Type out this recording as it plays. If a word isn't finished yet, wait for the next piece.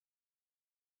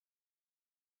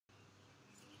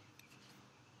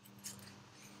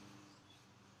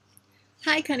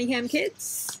Hi Cunningham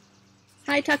kids,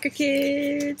 hi Tucker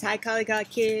kids, hi Collicott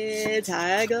kids,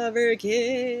 hi Glover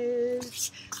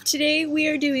kids. Today we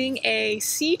are doing a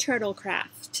sea turtle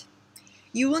craft.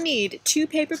 You will need 2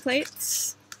 paper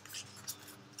plates,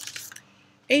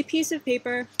 a piece of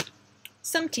paper,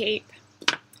 some tape,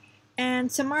 and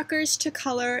some markers to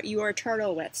color your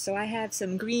turtle with. So I have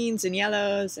some greens and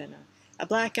yellows and a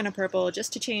black and a purple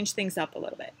just to change things up a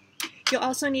little bit. You'll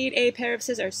also need a pair of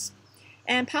scissors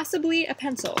and possibly a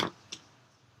pencil.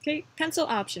 Okay, pencil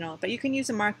optional, but you can use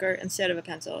a marker instead of a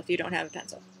pencil if you don't have a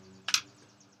pencil.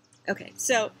 Okay,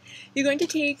 so you're going to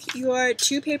take your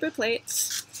 2 paper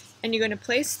plates and you're going to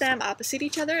place them opposite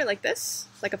each other like this,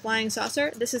 like a flying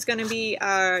saucer. This is going to be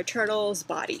our turtle's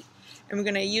body. And we're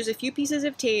going to use a few pieces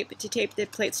of tape to tape the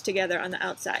plates together on the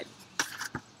outside.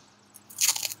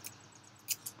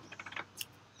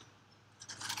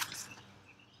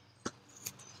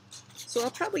 So I'll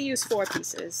probably use 4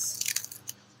 pieces.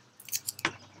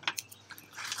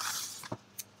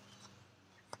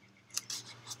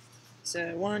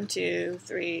 So 1, 2,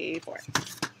 3, 4.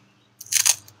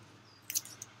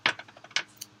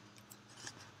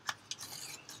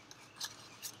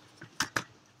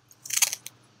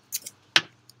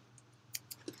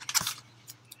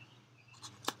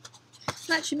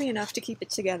 That should be enough to keep it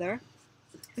together.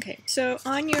 Okay, so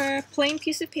on your plain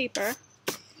piece of paper,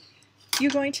 you're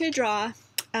going to draw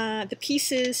the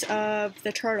pieces of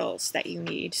the turtles that you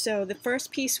need. So the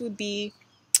first piece would be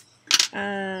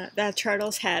the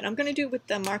turtle's head. I'm going to do it with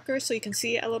the marker so you can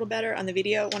see it a little better on the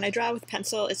video. When I draw with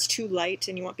pencil, it's too light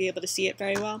and you won't be able to see it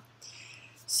very well.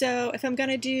 So if I'm going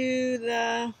to do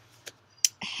the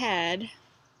head,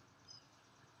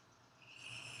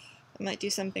 I might do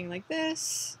something like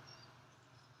this.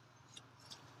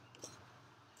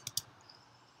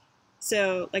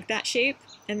 So like that shape,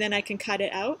 and then I can cut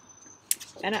it out.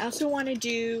 And I also want to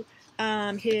do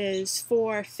his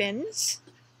 4 fins.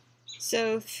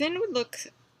 So fin would look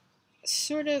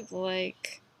sort of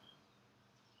like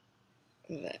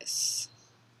this.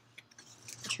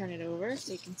 Turn it over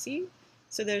so you can see.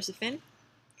 So there's a fin.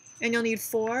 And you'll need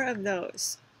 4 of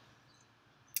those.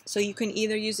 So you can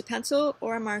either use a pencil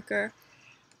or a marker,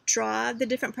 draw the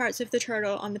different parts of the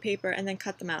turtle on the paper, and then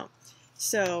cut them out.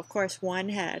 So of course 1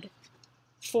 head,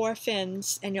 4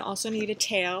 fins, and you'll also need a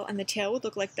tail, and the tail would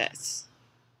look like this.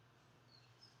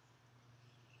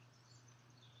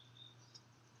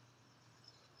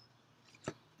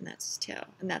 And that's his tail,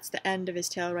 and that's the end of his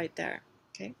tail right there.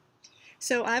 Okay,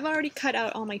 so I've already cut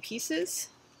out all my pieces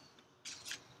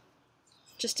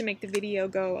just to make the video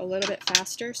go a little bit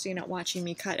faster so you're not watching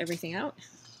me cut everything out.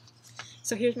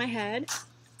 So here's my head,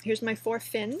 here's my 4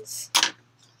 fins,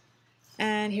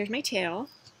 and here's my tail.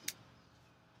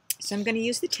 So I'm going to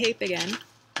use the tape again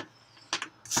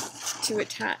to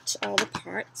attach all the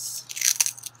parts.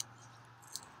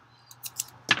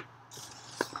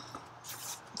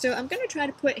 So I'm going to try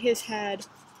to put his head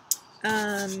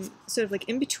sort of like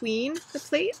in between the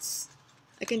plates.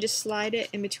 I can just slide it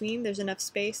in between. There's enough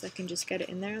space. I can just get it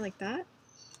in there like that.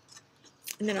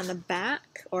 And then on the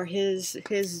back, or his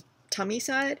tummy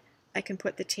side, I can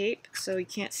put the tape so you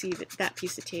can't see that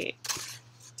piece of tape.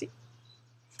 See?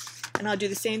 And I'll do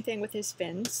the same thing with his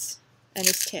fins and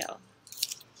his tail.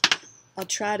 I'll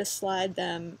try to slide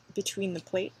them between the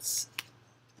plates.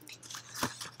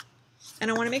 And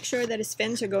I want to make sure that his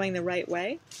fins are going the right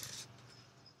way.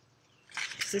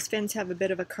 Because his fins have a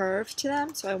bit of a curve to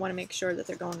them, so I want to make sure that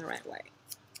they're going the right way.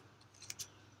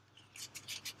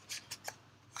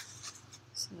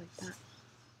 So like that.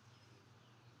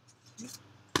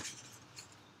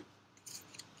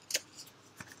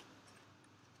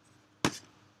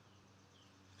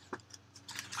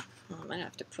 I might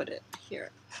have to put it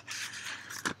here.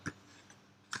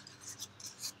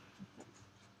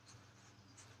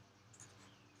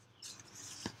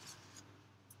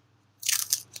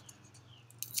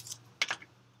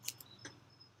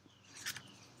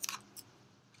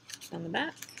 On the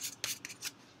back.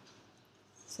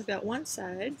 So I've got one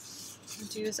side. I'll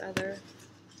do his other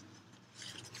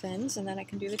fins, and then I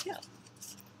can do the tail.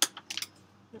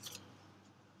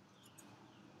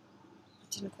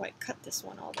 Didn't quite cut this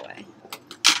one all the way.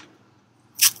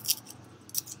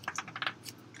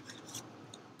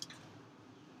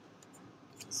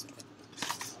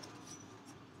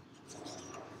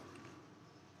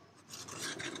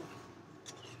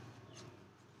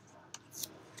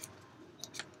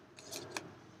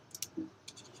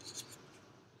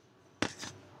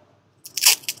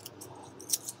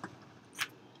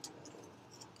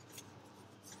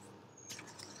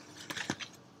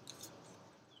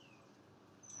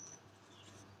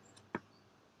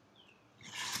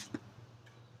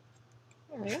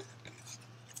 There we go.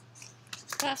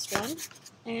 Last one.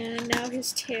 And now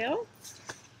his tail.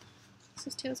 So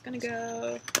his tail's gonna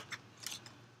go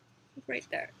right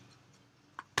there.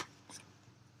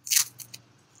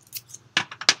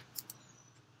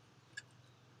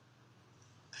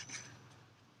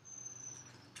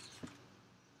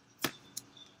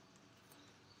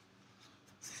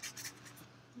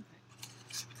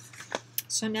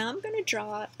 So now I'm going to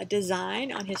draw a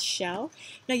design on his shell.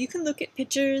 Now you can look at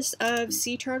pictures of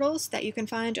sea turtles that you can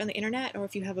find on the internet, or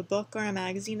if you have a book or a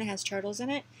magazine that has turtles in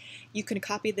it, you can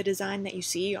copy the design that you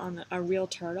see on a real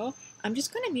turtle. I'm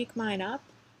just going to make mine up.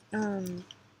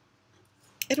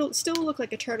 It'll still look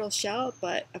like a turtle shell,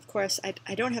 but of course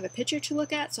I don't have a picture to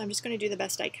look at, so I'm just going to do the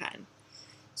best I can.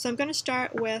 So I'm going to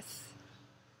start with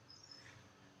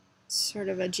sort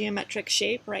of a geometric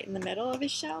shape right in the middle of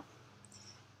his shell.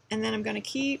 And then I'm going to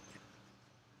keep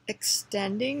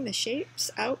extending the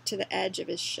shapes out to the edge of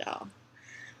his shell.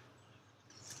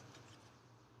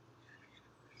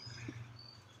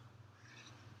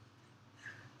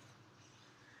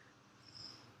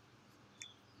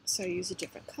 So I use a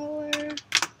different color.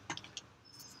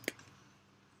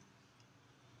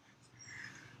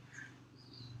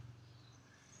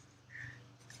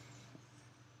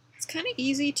 It's kind of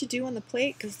easy to do on the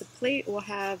plate because the plate will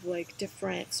have like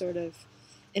different sort of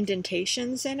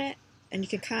indentations in it, and you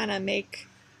can kind of make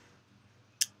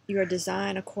your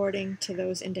design according to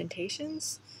those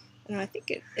indentations. And I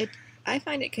think I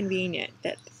find it convenient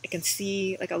that I can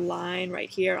see like a line right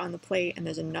here on the plate, and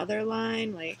there's another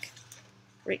line like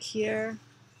right here.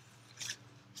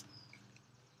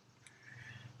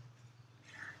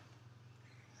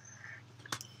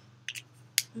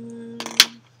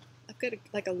 I've got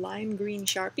like a lime green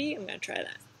Sharpie. I'm gonna try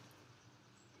that.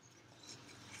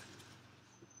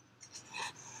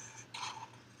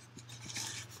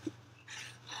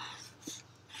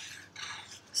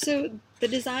 So the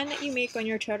design that you make on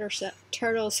your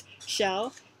turtle's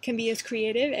shell can be as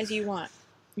creative as you want.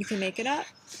 You can make it up,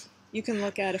 you can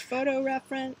look at a photo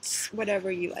reference,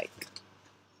 whatever you like.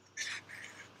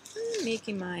 I'm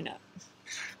making mine up.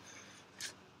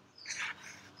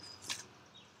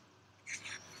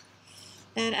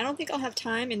 And I don't think I'll have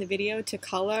time in the video to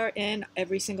color in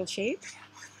every single shape,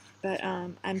 but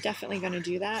I'm definitely going to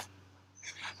do that.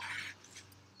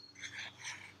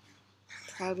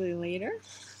 Probably later.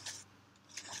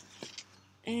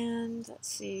 And let's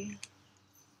see.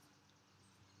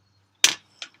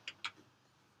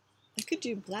 I could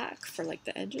do black for like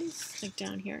the edges, like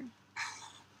down here.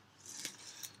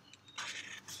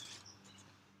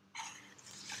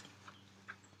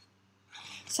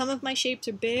 Some of my shapes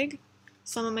are big,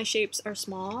 some of my shapes are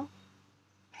small.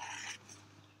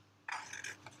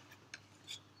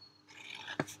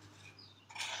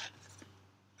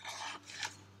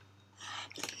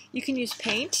 You can use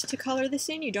paint to color this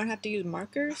in. You don't have to use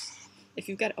markers. If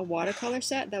you've got a watercolor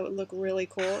set, that would look really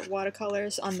cool.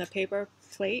 Watercolors on the paper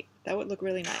plate, that would look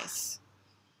really nice.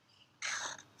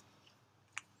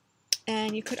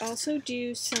 And you could also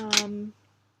do some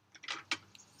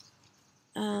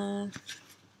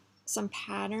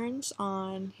patterns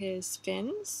on his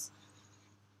fins.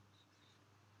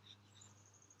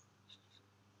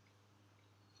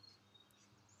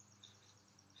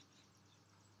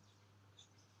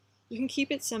 You can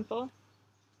keep it simple.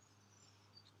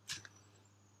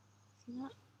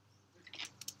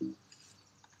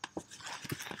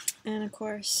 And of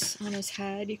course, on his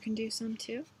head, you can do some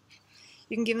too.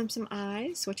 You can give him some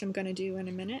eyes, which I'm going to do in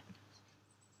a minute.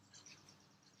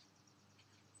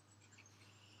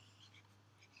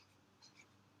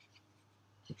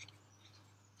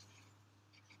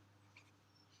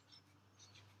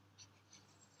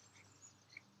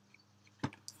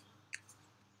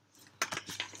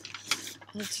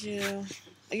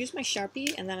 I'll use my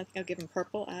Sharpie, and then I think I'll give him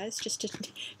purple eyes just to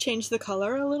change the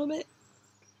color a little bit.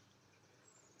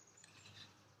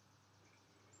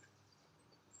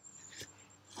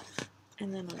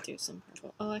 And then I'll do some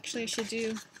purple. Oh, actually I should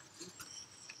do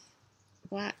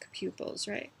black pupils,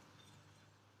 right?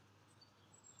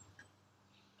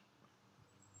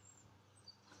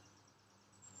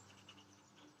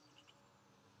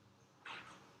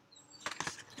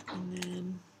 And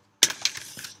then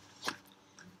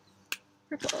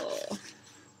purple.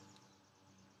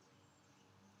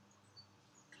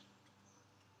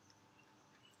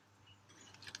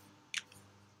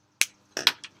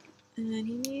 And then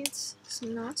he needs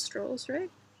some nostrils,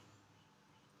 right?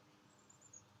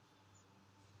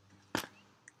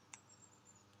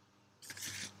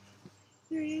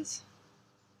 There he is.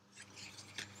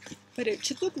 But it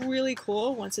should look really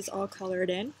cool once it's all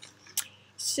colored in.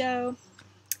 So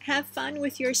have fun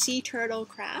with your sea turtle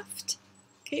craft.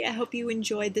 Okay, I hope you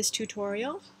enjoyed this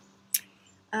tutorial.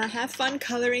 Have fun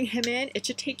coloring him in. It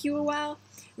should take you a while,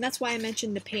 and that's why I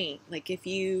mentioned the paint. Like if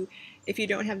you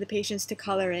don't have the patience to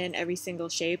color in every single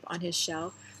shape on his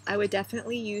shell, I would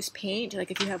definitely use paint. Like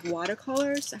if you have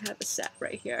watercolors, I have a set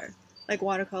right here, like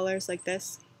watercolors like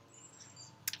this.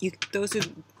 Those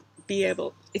would be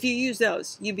able, if you use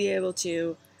those, you'd be able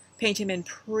to paint him in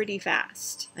pretty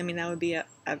fast. I mean, that would be a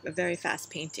very fast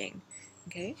painting.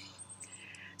 Okay.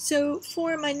 So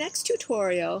for my next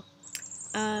tutorial,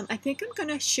 I think I'm going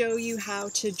to show you how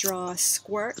to draw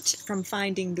Squirt from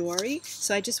Finding Dory.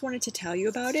 So I just wanted to tell you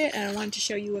about it, and I wanted to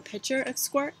show you a picture of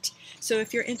Squirt. So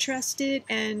if you're interested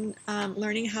in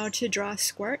learning how to draw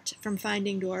Squirt from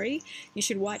Finding Dory, you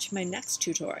should watch my next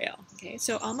tutorial. Okay,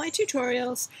 so all my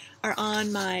tutorials are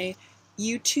on my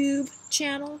YouTube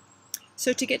channel.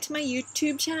 So to get to my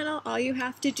YouTube channel, all you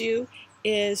have to do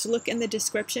is look in the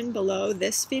description below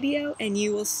this video, and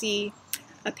you will see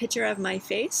a picture of my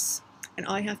face. And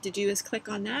all you have to do is click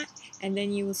on that, and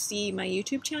then you will see my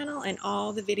YouTube channel and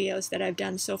all the videos that I've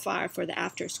done so far for the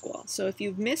after school. So if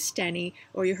you've missed any,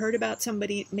 or you heard about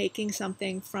somebody making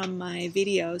something from my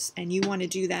videos and you want to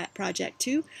do that project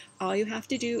too, all you have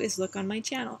to do is look on my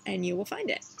channel and you will find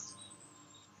it.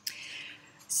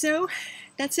 So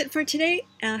that's it for today.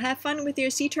 Have fun with your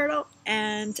sea turtle,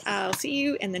 and I'll see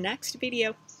you in the next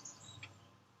video.